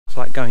It's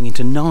like going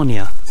into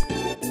Narnia.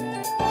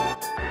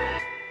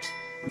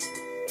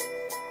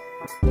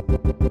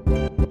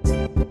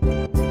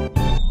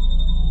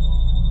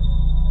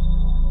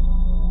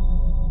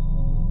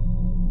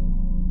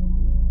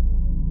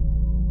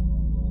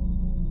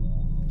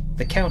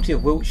 The County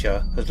of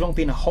Wilshire has long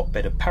been a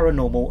hotbed of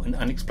paranormal and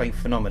unexplained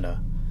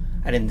phenomena,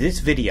 and in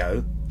this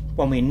video,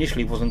 one we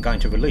initially wasn't going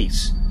to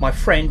release, my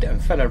friend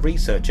and fellow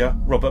researcher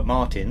Robert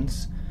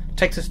Martins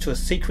takes us to a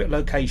secret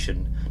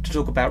location to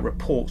talk about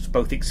reports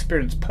both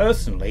experienced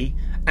personally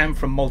and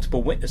from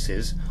multiple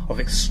witnesses of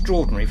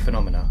extraordinary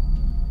phenomena.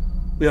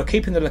 We are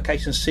keeping the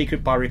location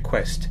secret by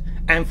request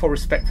and for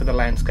respect for the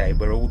landscape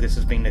where all this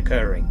has been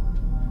occurring,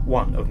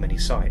 one of many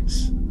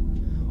sites.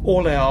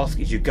 All I ask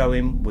is you go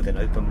in with an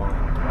open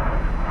mind.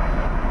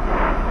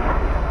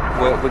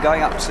 We're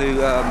going up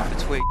to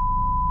between.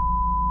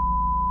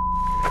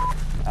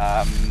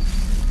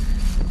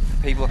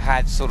 People have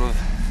had sort of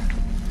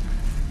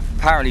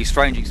apparently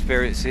strange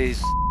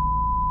experiences.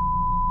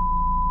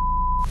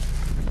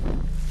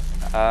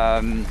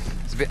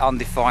 It's a bit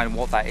undefined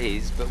what that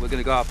is, but we're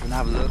going to go up and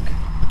have a look.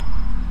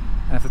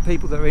 And for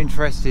people that are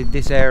interested,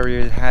 this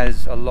area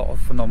has a lot of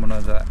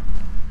phenomena that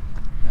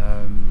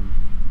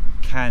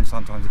can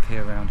sometimes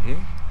appear around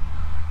here.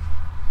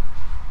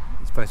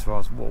 It's supposed to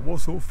ask, what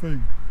sort of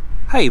thing?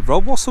 Hey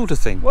Rob, what sort of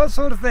thing? What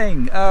sort of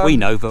thing? We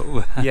know, but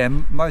yeah,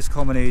 most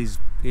common is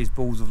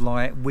balls of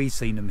light. We've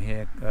seen them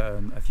here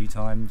a few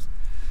times.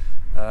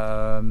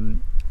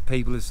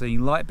 People have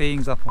seen light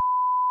beings up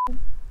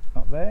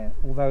there,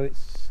 although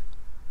it's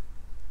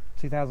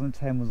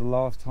 2010 was the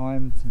last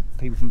time. Some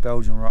people from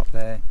Belgium were up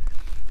there,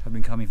 have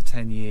been coming for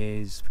 10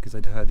 years because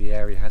they'd heard the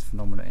area has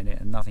phenomena in it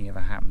and nothing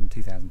ever happened. In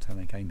 2010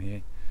 they came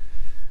here,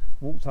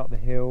 walked up the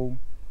hill,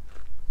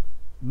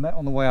 met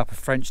on the way up a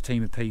French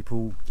team of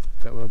people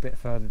that were a bit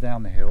further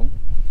down the hill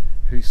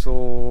who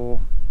saw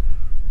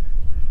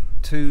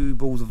two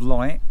balls of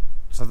light,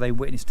 so they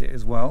witnessed it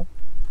as well,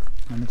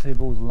 and the two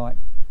balls of light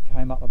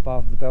came up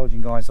above the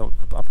Belgian guys up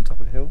on top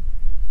of the hill,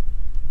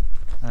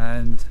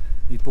 and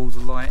these balls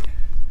of light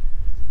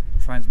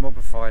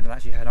transmogrified and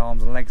actually had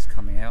arms and legs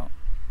coming out.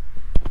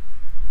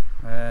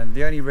 And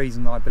the only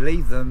reason I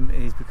believe them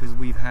is because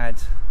we've had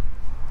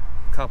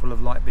a couple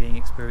of light being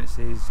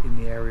experiences in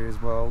the area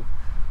as well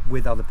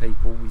with other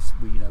people. We've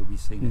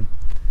seen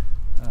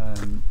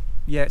it.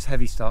 Yeah, it's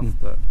heavy stuff,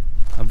 but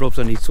and Rob's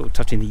only sort of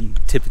touching the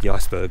tip of the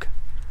iceberg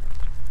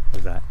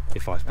of that,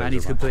 if iceberg. And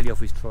he's completely off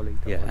his trolley.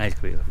 Yeah, and he's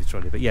completely off his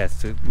trolley. But yeah,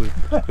 so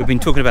we've been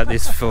talking about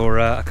this for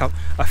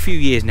a few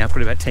years now,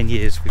 probably about 10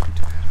 years.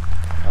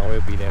 Oh,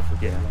 we'll be there for a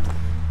bit longer.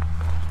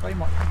 Very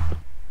much.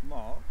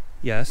 Mark,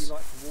 yes. would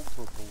you like to walk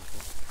to a portal?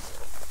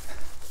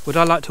 Would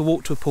I like to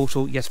walk to a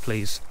portal? Yes,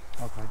 please.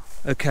 Okay.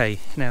 Okay,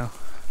 now,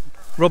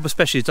 Rob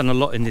especially has done a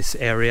lot in this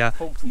area.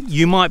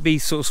 You might be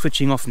sort of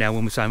switching off now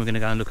when we're saying we're going to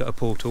go and look at a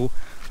portal.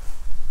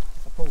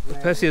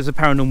 Percy is a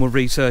paranormal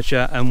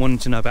researcher and wanting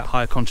to know about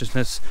higher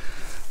consciousness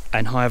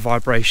and higher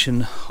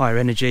vibration, higher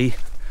energy.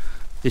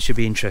 This should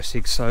be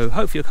interesting, so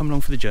hopefully you'll come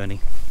along for the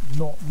journey.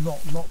 Not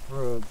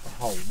for a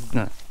whole.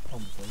 No.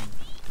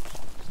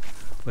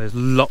 There's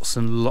lots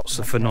and lots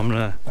of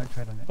phenomena. Don't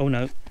tread on it. Oh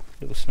no,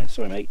 little snake.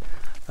 Sorry, mate.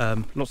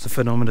 Lots of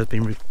phenomena have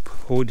been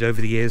reported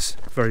over the years.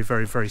 Very,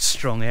 very, very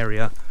strong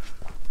area.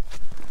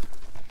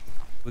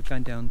 We're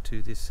going down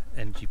to this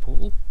energy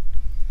portal.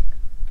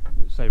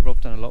 So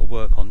Rob's done a lot of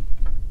work on.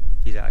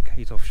 He's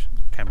off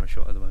camera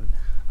shot at the moment.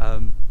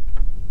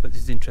 But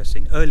this is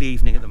interesting. Early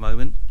evening at the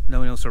moment. No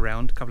one else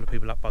around. A couple of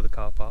people up by the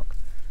car park.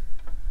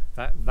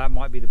 That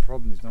might be the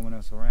problem. There's no one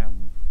else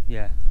around.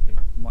 Yeah, it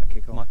might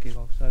kick off.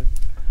 So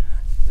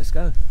let's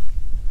go.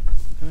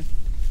 Come on.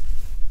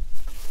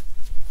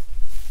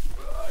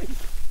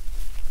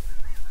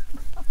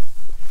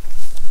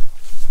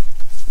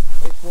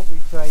 It's what we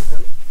say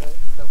that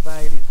the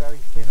veil is very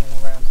thin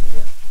all around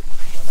here.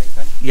 Does that make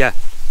sense? Yeah.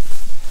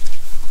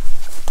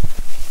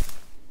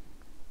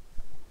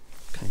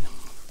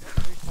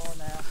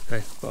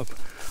 Okay,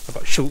 I've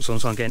got shorts on,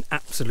 so I'm getting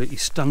absolutely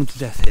stung to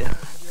death here.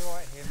 You're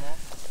right here, Mark.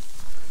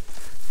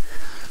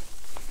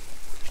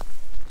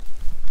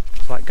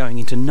 It's like going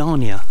into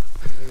Narnia.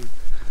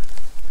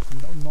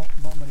 Not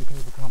many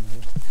people come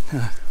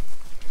here.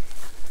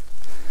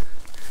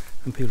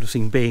 And people have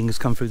seen beings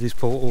come through this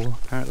portal,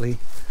 apparently.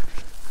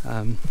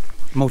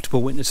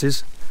 Multiple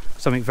witnesses.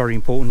 Something very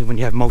important when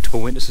you have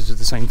multiple witnesses of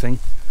the same thing.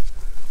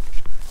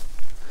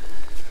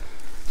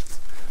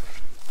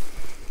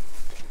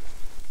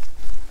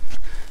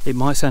 It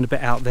might sound a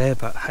bit out there,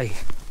 but hey,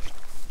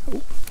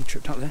 oh, you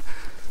tripped up there.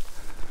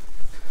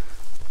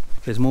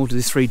 There's more to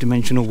this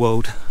three-dimensional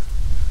world.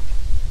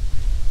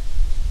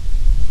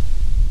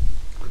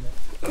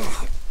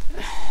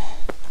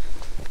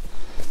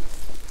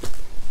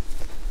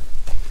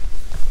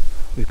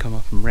 We've come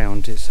up and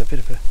round. It's a bit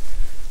of a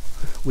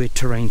weird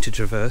terrain to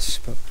traverse,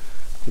 but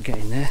we're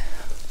getting there.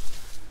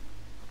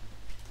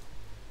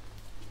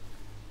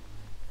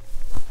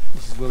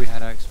 This is where we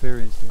had our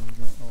experience here,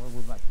 wasn't it? Oh,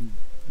 we're back in,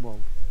 well,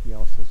 yeah,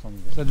 I saw some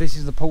of it. So this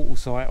is the portal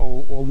site,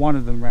 or one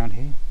of them around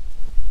here.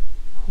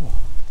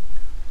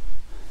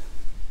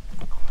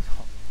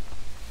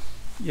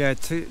 Yeah,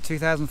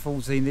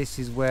 2014. This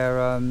is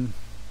where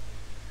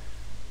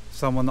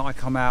someone that I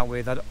come out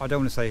with, I don't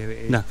want to say who it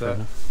is, No, but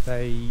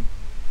they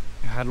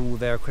had all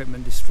their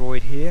equipment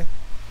destroyed here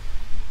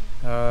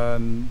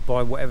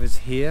by whatever's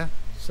here.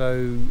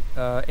 So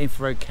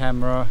infrared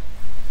camera,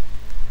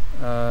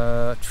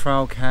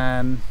 trail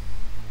cam,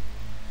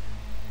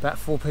 about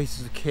 4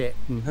 pieces of kit.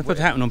 That's what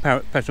happened on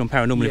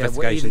Paranormal Yeah,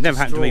 Investigations. Never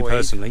happened to me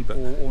personally, but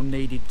or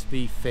needed to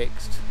be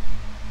fixed.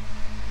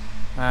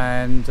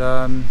 And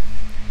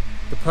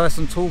the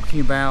person talking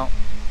about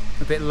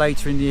a bit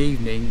later in the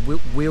evening,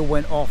 Will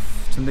went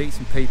off to meet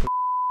some people,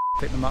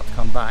 pick them up to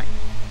come back.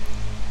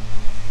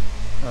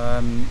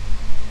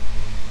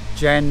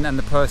 Jen and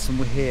the person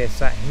were here,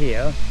 sat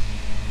here,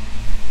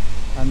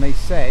 and they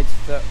said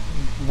that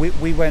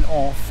we went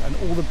off and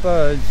all the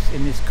birds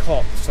in this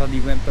copse suddenly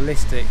went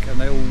ballistic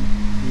and they all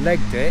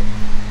legged it.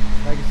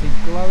 I can see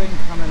glowing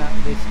coming out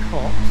of this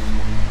copse.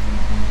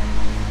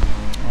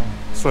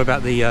 sorry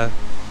about the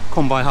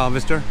combine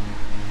harvester.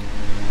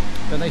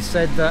 But they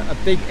said that a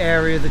big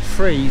area of the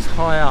trees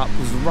high up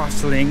was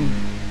rustling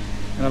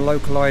in a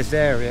localised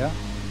area,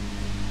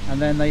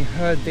 and then they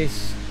heard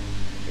this,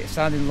 it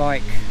sounded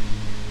like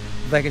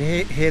they could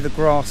hear the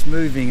grass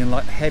moving and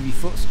like heavy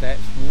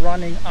footsteps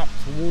running up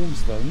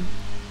towards them,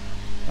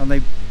 and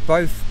they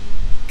both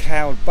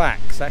cowered back,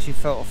 so actually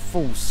felt a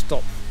full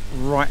stop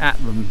right at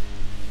them,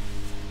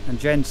 and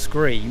Jen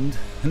screamed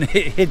and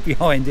it hid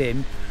behind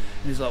him,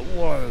 and he's like,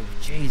 whoa,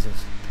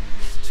 Jesus.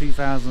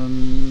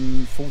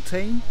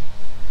 2014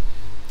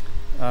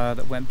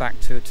 that went back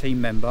to a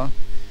team member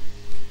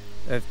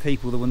of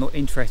people that were not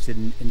interested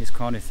in this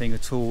kind of thing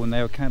at all, and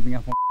they were camping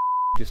up on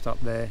just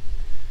up there,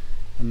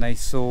 and they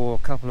saw a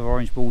couple of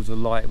orange balls of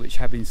light which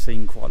have been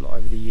seen quite a lot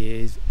over the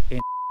years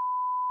in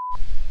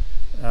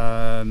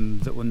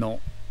that were not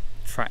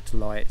tractor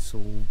lights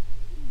or,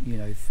 you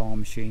know,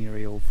 farm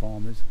machinery or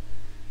farmers,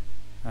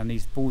 and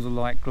these balls of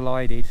light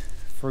glided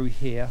through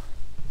here.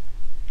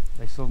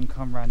 They saw them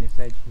come around this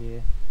edge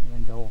here and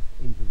then go off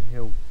into the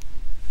hill,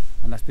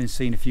 and that's been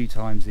seen a few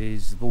times,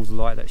 is the balls of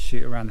light that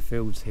shoot around the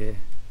fields here,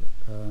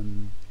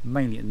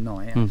 mainly at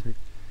night actually.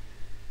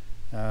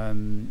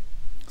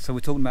 So we're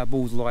talking about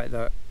balls of light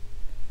that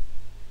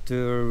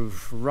do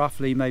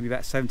roughly maybe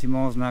about 70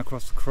 miles an hour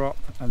across the crop,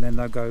 and then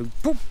they'll go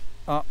boop,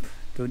 up,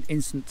 do an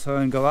instant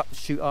turn, go up,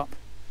 shoot up.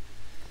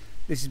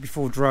 This is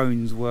before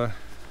drones were,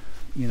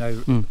 you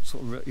know,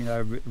 sort of, you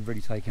know,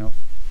 really taking off.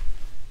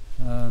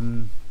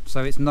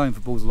 So it's known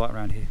for balls of light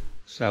around here.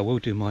 So we'll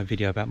do my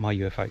video about my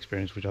UFO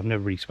experience, which I've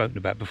never really spoken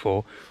about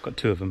before. Got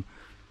 2 of them.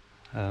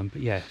 But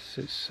yes,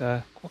 it's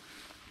yeah,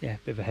 a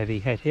bit of a heavy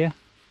head here,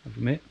 I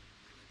admit.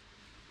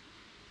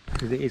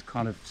 Because it is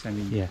kind of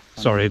semi. Yeah,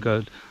 sorry, I've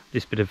got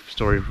this bit of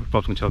story.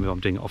 Rob's going to tell me I'm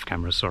doing it off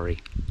camera, sorry.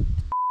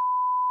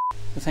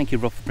 Well, thank you,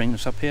 Rob, for bringing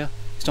us up here.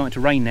 It's starting to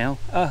rain now.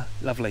 Ah,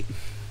 lovely.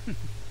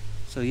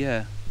 So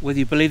yeah, whether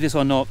you believe this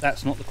or not,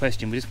 that's not the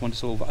question. We just want to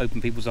sort of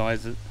open people's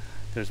eyes that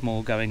there's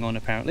more going on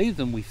apparently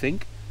than we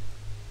think.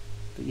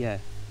 But yeah,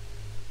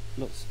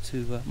 lots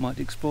to might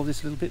explore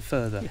this a little bit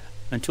further. Yeah.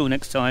 Until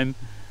next time,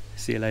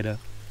 see you later.